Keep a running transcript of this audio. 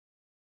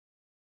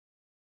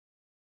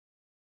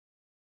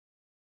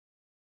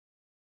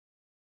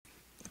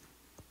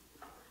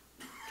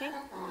Okay.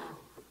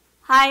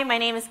 Hi, my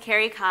name is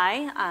Carrie.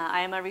 I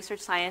am a research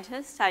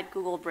scientist at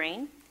Google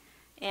Brain,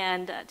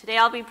 and today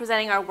I'll be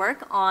presenting our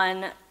work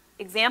on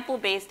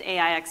example-based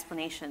AI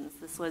explanations.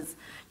 This was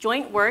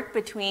joint work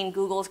between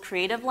Google's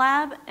Creative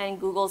Lab and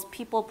Google's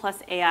People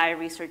plus AI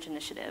research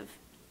initiative.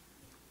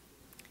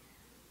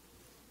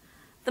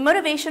 The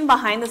motivation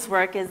behind this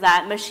work is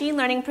that machine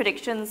learning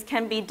predictions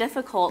can be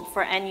difficult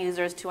for end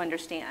users to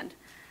understand.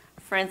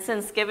 For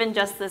instance, given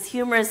just this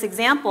humorous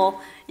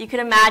example, you could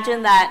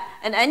imagine that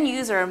an end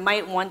user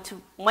might want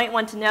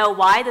to know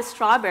why the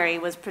strawberry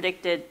was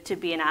predicted to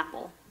be an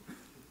apple.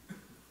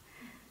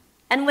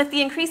 And with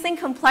the increasing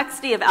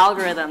complexity of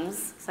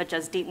algorithms, such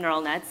as deep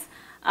neural nets,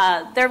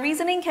 their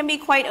reasoning can be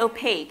quite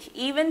opaque,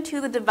 even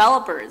to the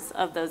developers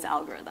of those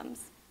algorithms.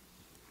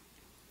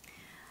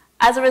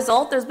 As a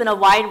result, there's been a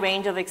wide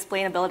range of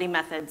explainability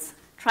methods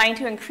trying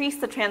to increase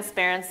the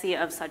transparency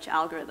of such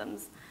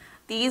algorithms.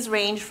 These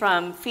range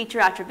from feature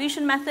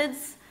attribution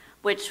methods,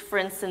 which, for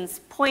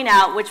instance, point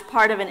out which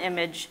part of an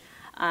image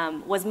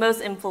was most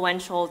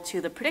influential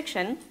to the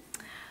prediction,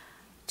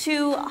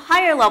 to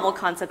higher level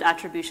concept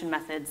attribution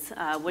methods,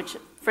 which,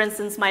 for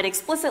instance, might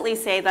explicitly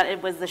say that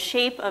it was the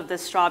shape of the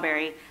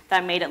strawberry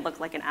that made it look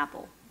like an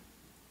apple.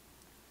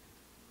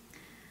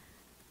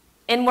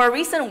 In more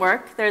recent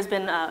work, there's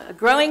been a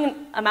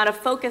growing amount of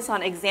focus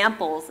on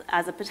examples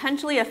as a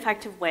potentially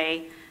effective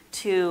way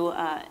to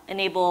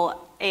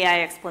enable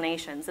AI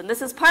explanations. And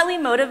this is partly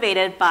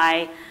motivated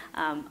by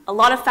a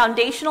lot of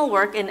foundational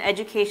work in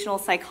educational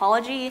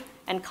psychology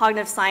and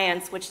cognitive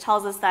science, which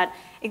tells us that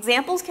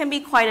examples can be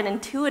quite an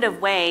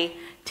intuitive way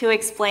to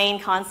explain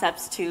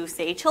concepts to,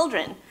 say,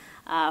 children.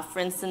 For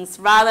instance,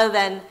 rather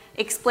than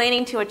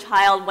explaining to a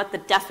child what the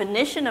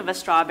definition of a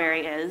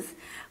strawberry is,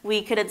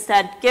 we could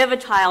instead give a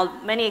child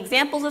many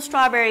examples of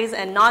strawberries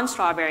and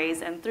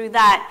non-strawberries, and through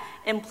that,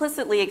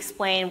 implicitly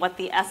explain what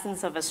the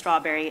essence of a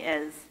strawberry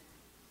is.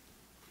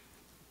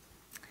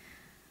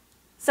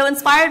 So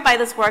inspired by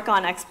this work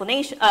on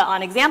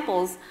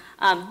examples,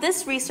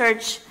 this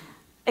research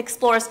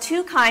explores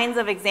two kinds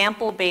of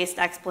example-based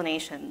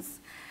explanations.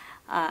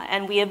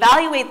 And we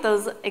evaluate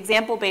those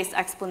example-based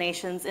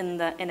explanations in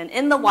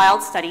an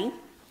wild study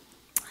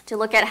to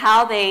look at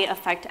how they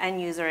affect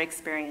end-user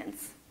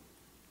experience.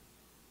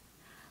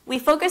 We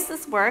focus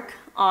this work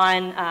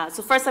on,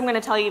 so first I'm going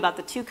to tell you about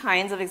the two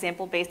kinds of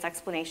example-based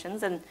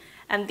explanations,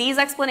 and these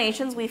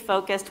explanations we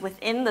focused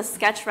within the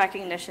sketch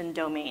recognition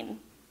domain.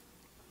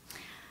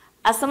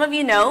 As some of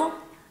you know,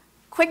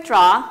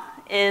 QuickDraw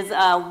is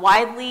a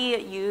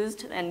widely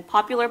used and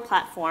popular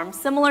platform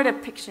similar to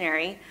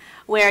Pictionary,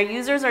 where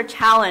users are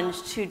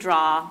challenged to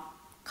draw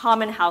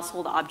common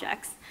household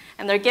objects.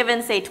 And they're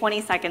given, say, 20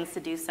 seconds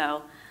to do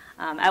so,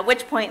 at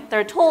which point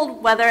they're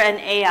told whether an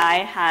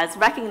AI has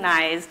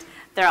recognized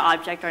their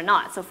object or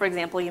not. So for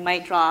example, you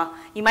might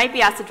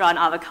be asked to draw an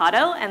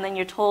avocado, and then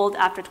you're told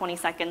after 20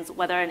 seconds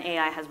whether an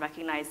AI has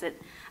recognized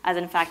it as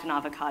in fact an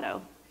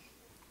avocado.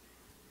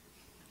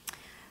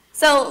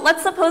 So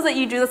let's suppose that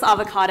you drew this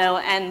avocado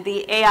and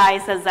the AI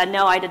says that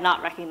no, I did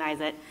not recognize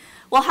it.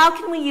 Well, how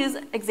can we use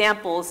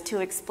examples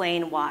to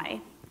explain why?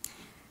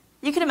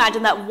 You can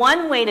imagine that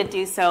one way to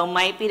do so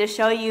might be to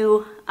show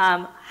you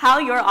how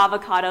your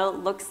avocado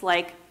looks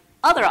like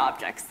other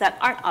objects that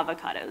aren't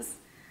avocados.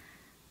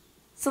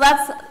 So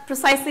that's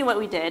precisely what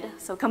we did.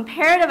 So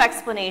comparative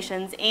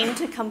explanations aim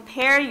to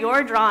compare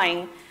your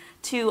drawing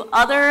to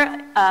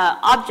other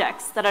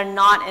objects that are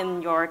not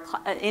in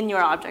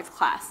your objects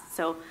class.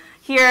 So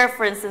here,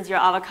 for instance, your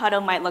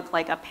avocado might look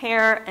like a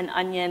pear, an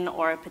onion,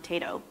 or a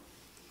potato.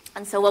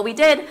 And so what we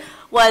did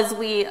was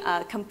we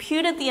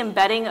computed the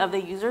embedding of the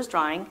user's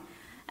drawing,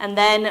 and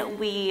then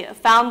we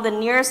found the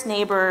nearest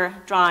neighbor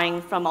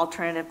drawing from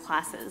alternative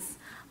classes.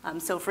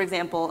 So for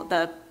example,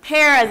 the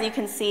pear, as you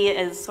can see,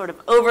 is sort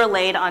of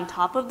overlaid on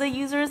top of the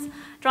user's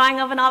drawing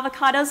of an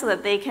avocado so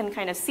that they can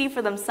kind of see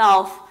for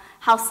themselves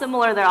how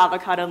similar their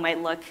avocado might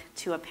look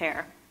to a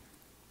pear.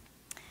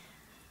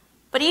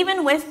 But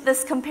even with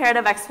this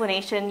comparative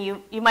explanation,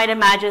 you might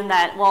imagine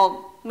that,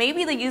 well,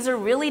 maybe the user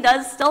really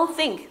does still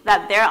think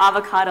that their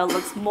avocado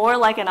looks more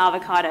like an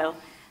avocado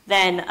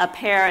than a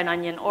pear, an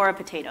onion, or a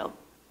potato.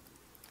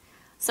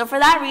 So for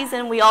that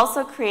reason, we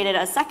also created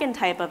a second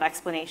type of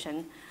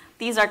explanation.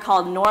 These are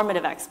called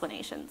normative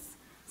explanations.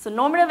 So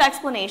normative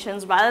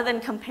explanations, rather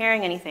than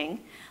comparing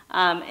anything,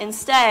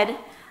 instead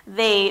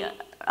they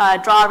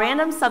draw a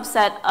random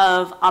subset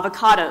of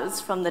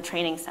avocados from the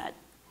training set.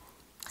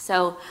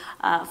 So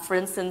for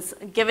instance,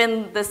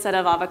 given this set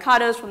of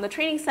avocados from the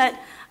training set,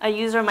 a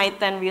user might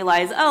then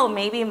realize, oh,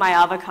 maybe my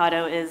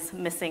avocado is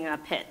missing a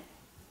pit.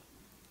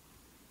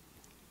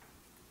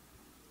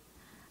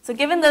 So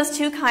given those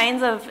two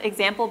kinds of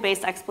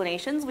example-based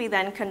explanations, we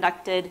then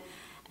conducted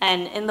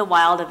an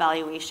in-the-wild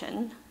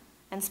evaluation.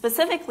 And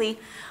specifically,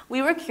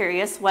 we were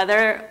curious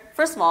whether,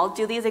 first of all,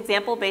 do these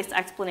example-based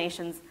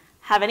explanations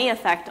have any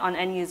effect on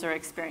end-user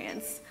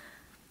experience?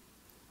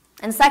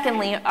 And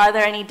secondly, are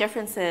there any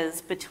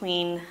differences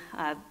between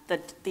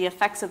the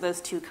effects of those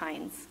two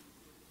kinds?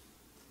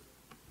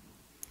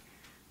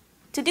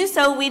 To do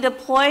so, we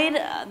deployed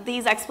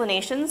these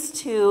explanations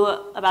to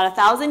about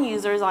 1,000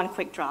 users on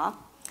QuickDraw,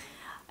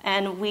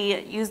 and we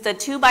used a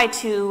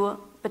 2x2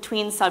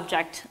 between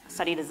subject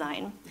study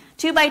design.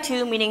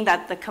 2x2 meaning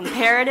that the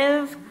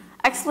comparative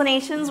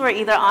explanations were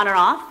either on or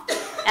off,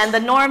 and the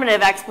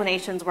normative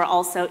explanations were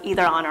also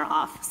either on or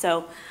off.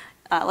 So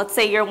let's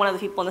say you're one of the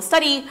people in the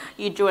study,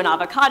 you drew an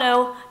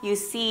avocado, you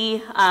see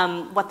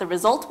what the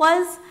result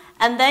was,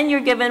 and then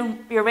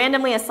you're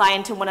randomly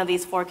assigned to one of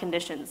these 4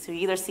 conditions. So you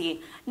either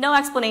see no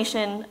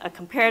explanation, a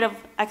comparative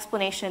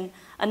explanation,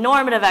 a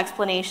normative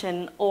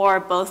explanation, or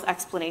both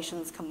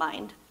explanations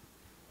combined.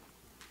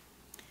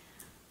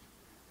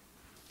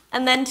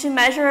 And then to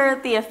measure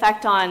the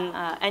effect on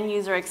end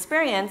user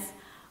experience,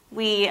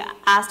 we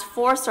asked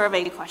 4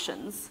 survey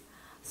questions.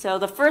 So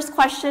the first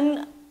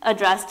question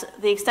addressed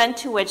the extent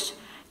to which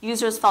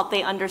users felt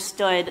they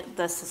understood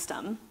the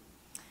system.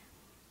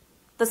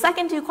 The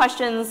second 2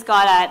 questions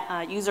got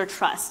at user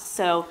trust.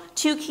 So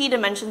 2 key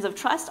dimensions of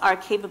trust are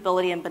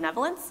capability and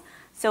benevolence.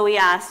 So we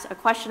asked a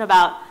question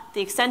about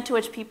the extent to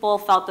which people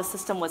felt the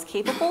system was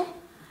capable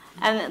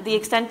and the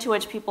extent to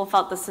which people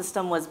felt the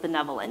system was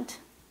benevolent.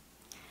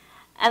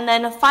 And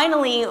then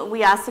finally,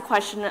 we asked a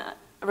question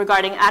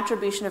regarding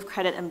attribution of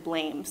credit and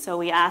blame. So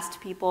we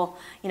asked people,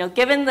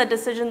 given the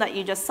decision that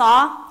you just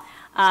saw,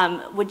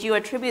 would you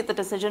attribute the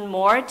decision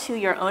more to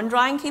your own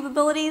drawing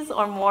capabilities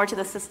or more to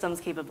the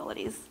system's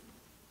capabilities?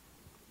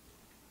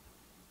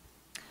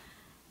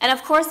 And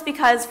of course,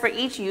 because for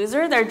each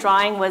user, their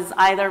drawing was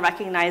either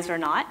recognized or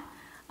not,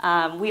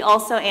 we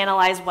also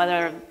analyzed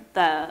whether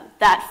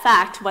that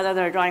fact, whether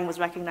their drawing was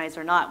recognized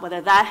or not,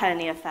 whether that had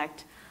any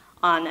effect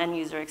on end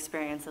user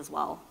experience as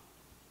well.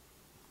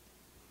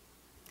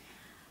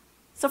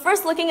 So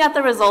first, looking at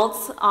the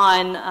results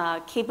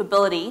on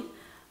capability,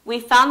 we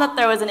found that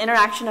there was an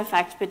interaction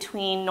effect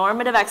between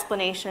normative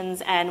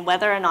explanations and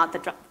whether or not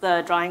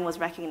the drawing was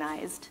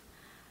recognized.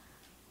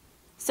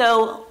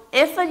 So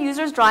if a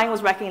user's drawing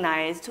was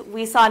recognized,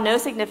 we saw no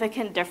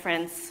significant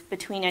difference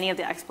between any of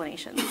the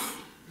explanations.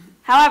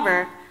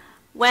 However,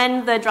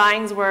 when the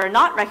drawings were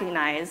not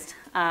recognized,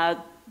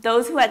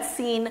 those who had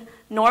seen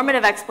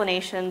normative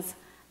explanations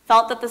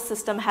felt that the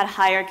system had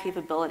higher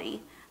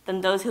capability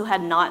than those who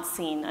had not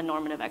seen a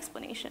normative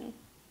explanation.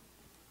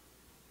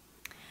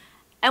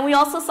 And we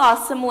also saw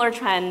a similar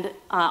trend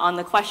on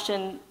the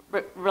question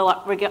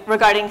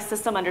regarding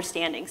system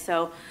understanding.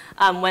 So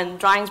when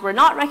drawings were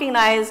not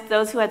recognized,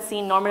 those who had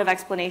seen normative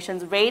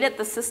explanations rated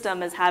the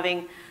system as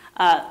having,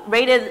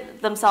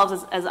 rated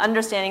themselves as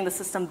understanding the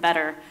system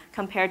better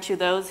compared to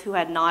those who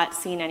had not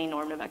seen any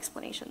normative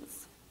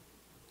explanations.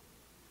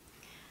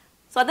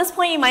 So at this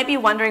point, you might be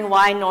wondering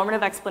why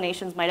normative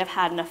explanations might have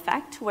had an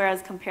effect,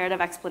 whereas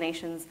comparative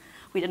explanations,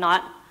 we did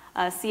not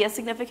see a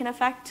significant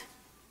effect.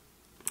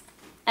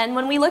 And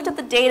when we looked at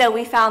the data,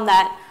 we found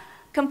that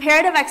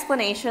comparative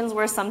explanations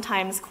were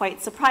sometimes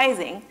quite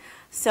surprising.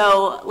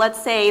 So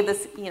let's say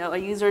this, a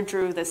user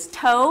drew this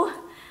toe,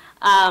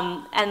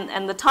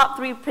 and the top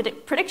 3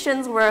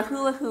 predictions were a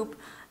hula hoop,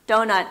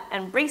 donut,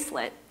 and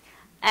bracelet.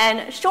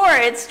 And sure,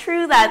 it's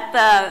true that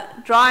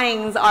the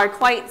drawings are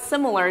quite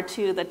similar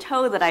to the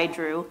toe that I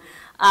drew,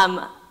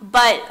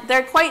 but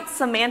they're quite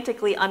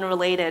semantically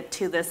unrelated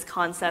to this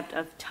concept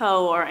of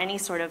toe or any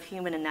sort of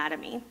human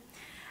anatomy.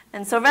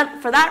 And so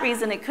for that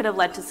reason, it could have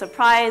led to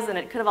surprise, and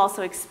it could have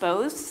also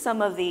exposed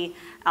some of the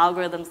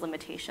algorithm's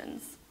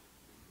limitations.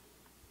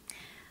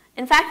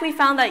 In fact, we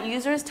found that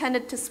users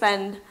tended to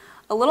spend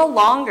a little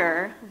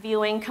longer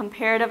viewing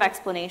comparative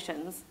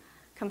explanations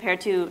compared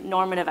to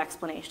normative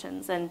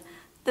explanations. And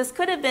this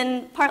could have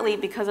been partly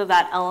because of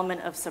that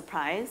element of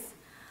surprise.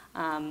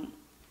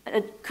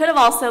 It could have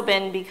also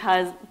been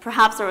because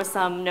perhaps there was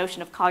some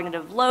notion of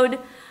cognitive load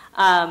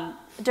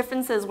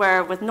differences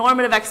where with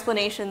normative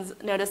explanations,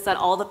 notice that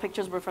all the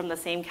pictures were from the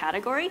same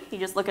category. You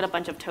just look at a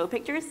bunch of toe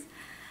pictures.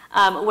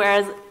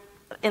 Whereas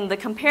in the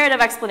comparative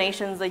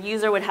explanations, the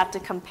user would have to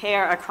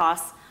compare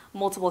across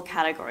multiple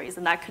categories,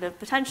 and that could have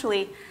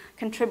potentially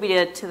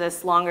contributed to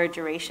this longer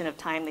duration of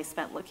time they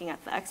spent looking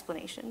at the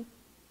explanation.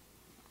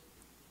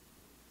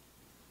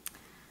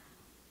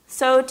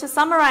 So to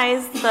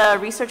summarize the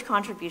research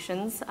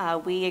contributions,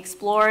 we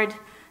explored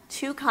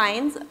 2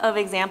 kinds of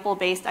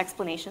example-based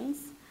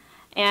explanations.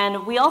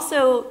 And we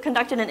also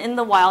conducted an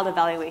in-the-wild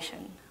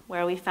evaluation,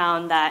 where we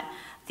found that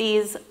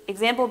these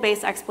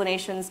example-based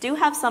explanations do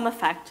have some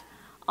effect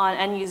on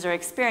end-user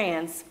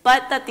experience,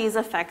 but that these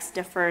effects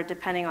differ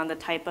depending on the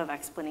type of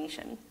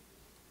explanation.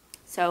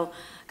 So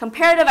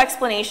comparative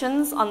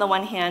explanations, on the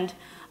one hand,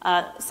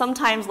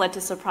 sometimes led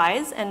to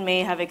surprise and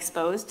may have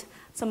exposed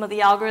some of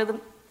the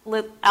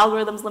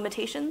algorithm's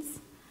limitations,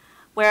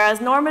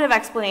 whereas normative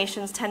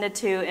explanations tended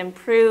to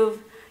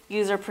improve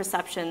user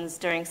perceptions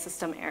during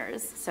system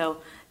errors. So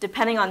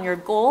depending on your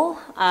goal,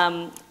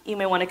 you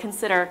may want to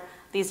consider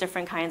these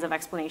different kinds of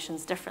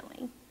explanations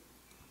differently.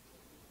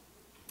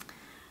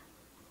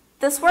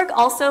 This work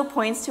also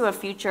points to a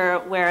future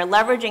where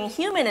leveraging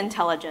human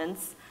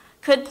intelligence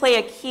could play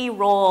a key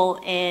role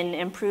in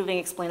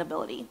improving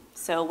explainability.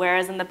 So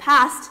whereas in the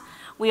past,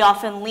 we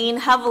often lean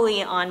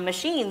heavily on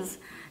machines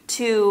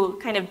to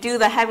kind of do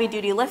the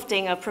heavy-duty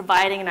lifting of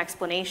providing an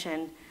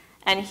explanation,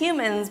 and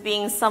humans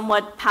being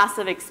somewhat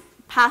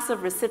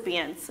passive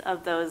recipients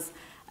of those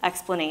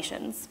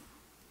explanations.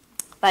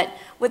 But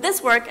with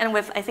this work, and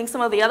with I think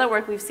some of the other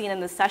work we've seen in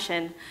this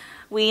session,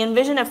 we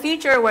envision a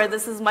future where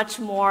this is much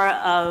more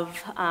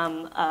of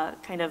a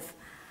kind of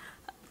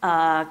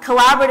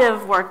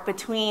collaborative work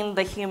between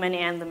the human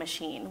and the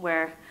machine,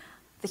 where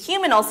the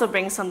human also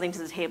brings something to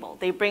the table.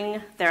 They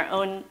bring their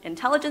own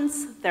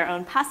intelligence, their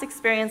own past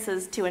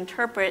experiences to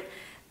interpret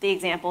the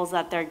examples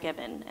that they're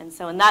given. And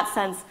so in that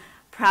sense,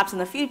 perhaps in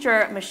the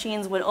future,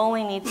 machines would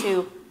only need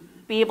to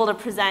be able to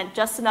present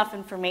just enough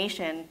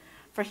information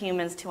for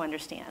humans to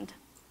understand.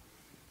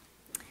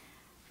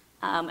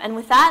 And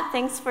with that,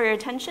 thanks for your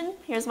attention.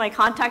 Here's my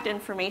contact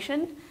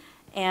information,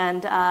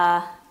 and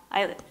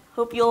I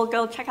hope you'll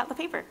go check out the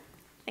paper.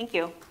 Thank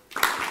you.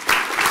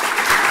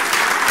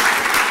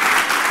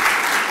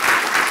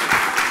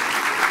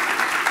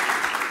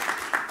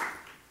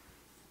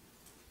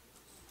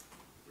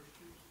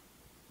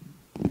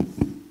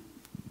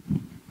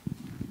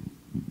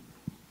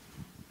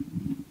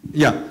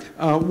 Yeah,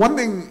 one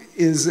thing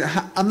is,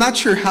 I'm not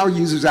sure how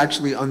users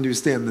actually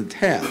understand the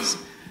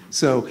task.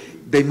 So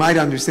they might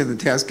understand the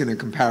task in a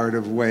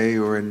comparative way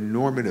or a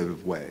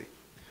normative way.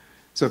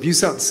 So if you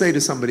say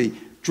to somebody,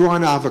 draw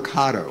an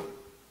avocado,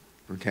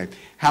 okay,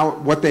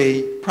 what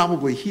they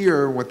probably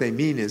hear and what they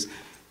mean is,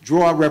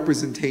 draw a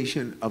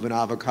representation of an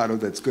avocado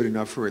that's good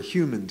enough for a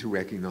human to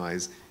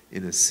recognize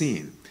in a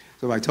scene.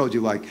 So if I told you,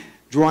 like,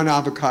 draw an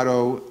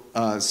avocado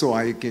so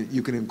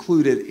you can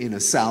include it in a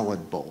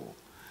salad bowl,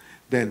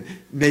 then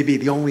maybe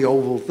the only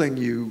oval thing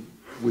you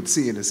would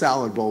see in a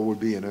salad bowl would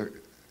be an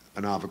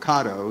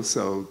avocado,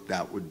 so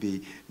that would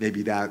be,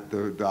 maybe the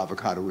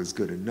avocado is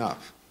good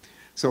enough.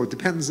 So it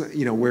depends,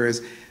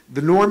 whereas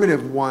the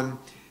normative one,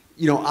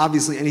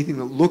 obviously anything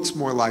that looks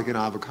more like an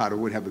avocado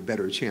would have a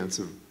better chance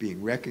of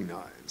being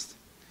recognized.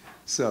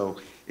 So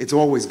it's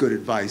always good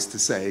advice to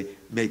say,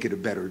 make it a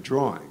better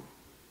drawing.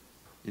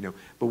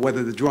 But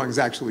whether the drawing is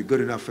actually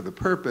good enough for the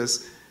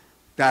purpose,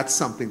 that's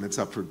something that's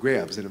up for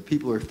grabs. And if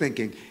people are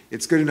thinking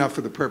it's good enough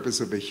for the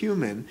purpose of a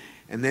human,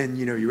 and then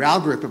your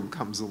algorithm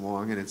comes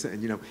along,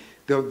 and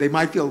they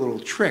might feel a little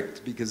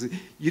tricked because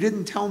you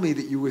didn't tell me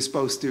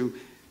that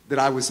that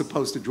I was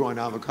supposed to draw an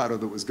avocado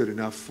that was good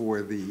enough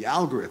for the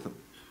algorithm.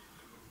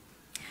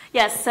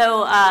 Yes.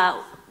 So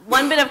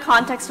one bit of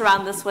context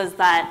around this was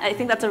that I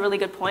think that's a really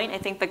good point. I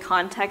think the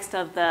context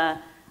of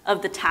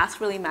the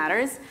task really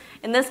matters.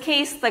 In this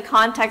case, the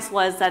context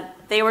was that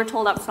they were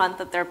told up front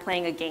that they're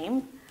playing a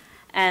game,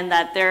 and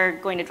that they're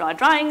going to draw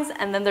drawings,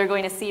 and then they're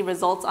going to see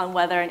results on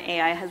whether an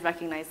AI has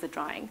recognized the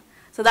drawing.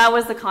 So that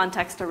was the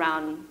context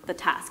around the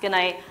task. And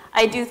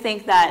I do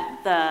think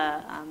that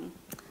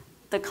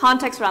the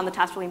context around the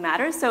task really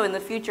matters. So in the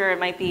future, it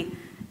might be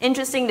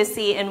interesting to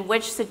see in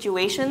which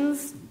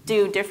situations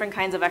do different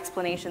kinds of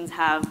explanations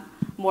have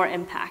more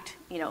impact.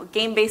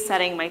 Game-based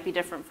setting might be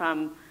different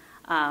from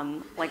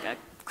like a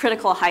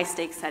critical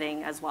high-stakes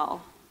setting as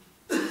well.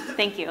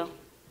 Thank you.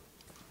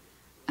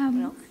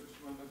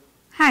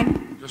 Hi.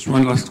 Just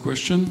one last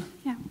question.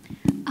 Yeah.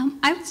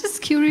 I was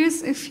just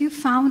curious if you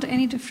found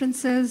any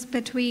differences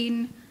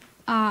between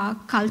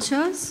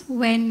cultures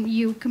when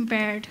you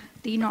compared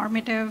the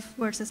normative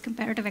versus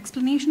comparative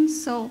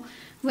explanations. So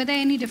were there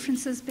any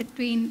differences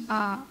between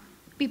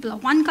people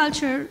of one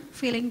culture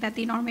feeling that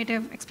the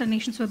normative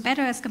explanations were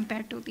better as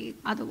compared to the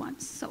other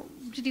ones? So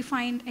did you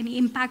find any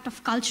impact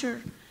of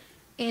culture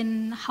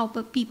in how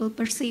people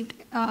perceived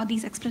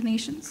these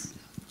explanations?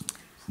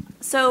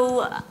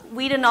 So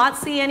we did not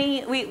see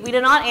any, we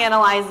did not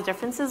analyze the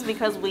differences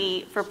because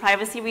for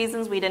privacy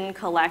reasons, we didn't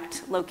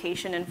collect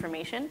location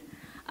information.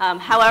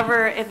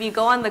 However, if you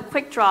go on the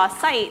QuickDraw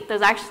site,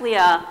 there's actually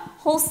a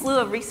whole slew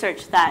of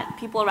research that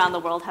people around the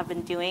world have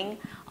been doing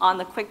on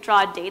the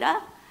QuickDraw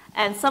data.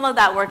 And some of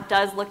that work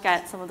does look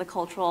at some of the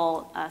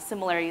cultural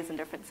similarities and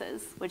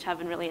differences, which have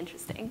been really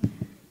interesting.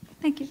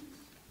 Thank you.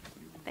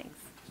 Thanks.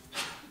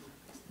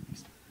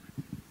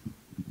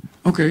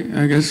 Okay,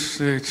 I guess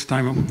it's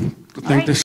time to thank the